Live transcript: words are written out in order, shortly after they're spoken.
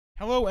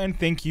Hello and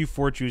thank you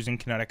for choosing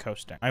Kinetic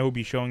hosting. I will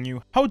be showing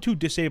you how to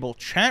disable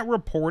chat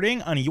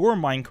reporting on your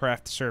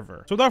Minecraft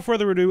server. So without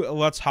further ado,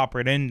 let's hop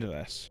right into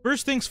this.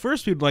 First things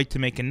first, we'd like to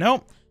make a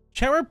note.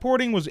 Chat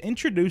reporting was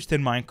introduced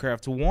in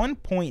Minecraft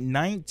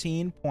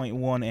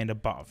 1.19.1 and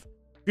above.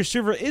 If your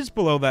server is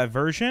below that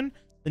version,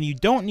 then you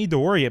don't need to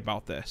worry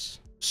about this.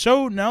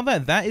 So now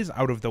that that is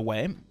out of the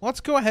way, let's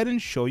go ahead and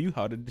show you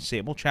how to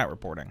disable chat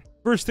reporting.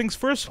 First things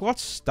first,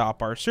 let's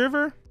stop our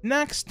server.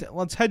 Next,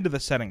 let's head to the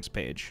settings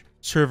page.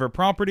 Server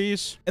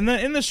properties, and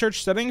then in the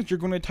search settings, you're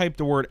going to type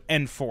the word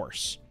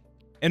enforce.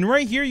 And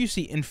right here, you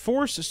see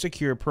enforce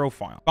secure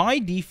profile. By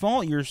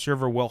default, your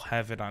server will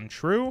have it on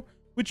true,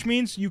 which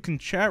means you can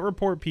chat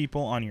report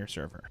people on your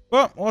server.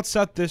 But let's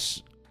set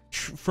this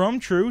from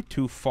true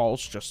to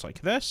false, just like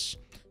this,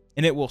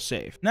 and it will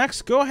save.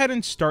 Next, go ahead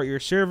and start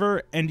your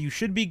server, and you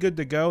should be good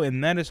to go,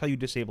 and that is how you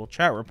disable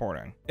chat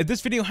reporting. If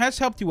this video has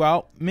helped you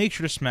out, make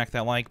sure to smack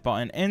that like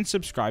button and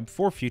subscribe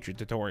for future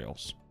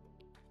tutorials.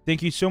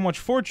 Thank you so much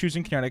for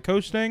choosing Kinetic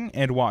hosting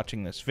and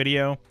watching this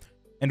video,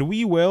 and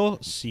we will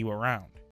see you around.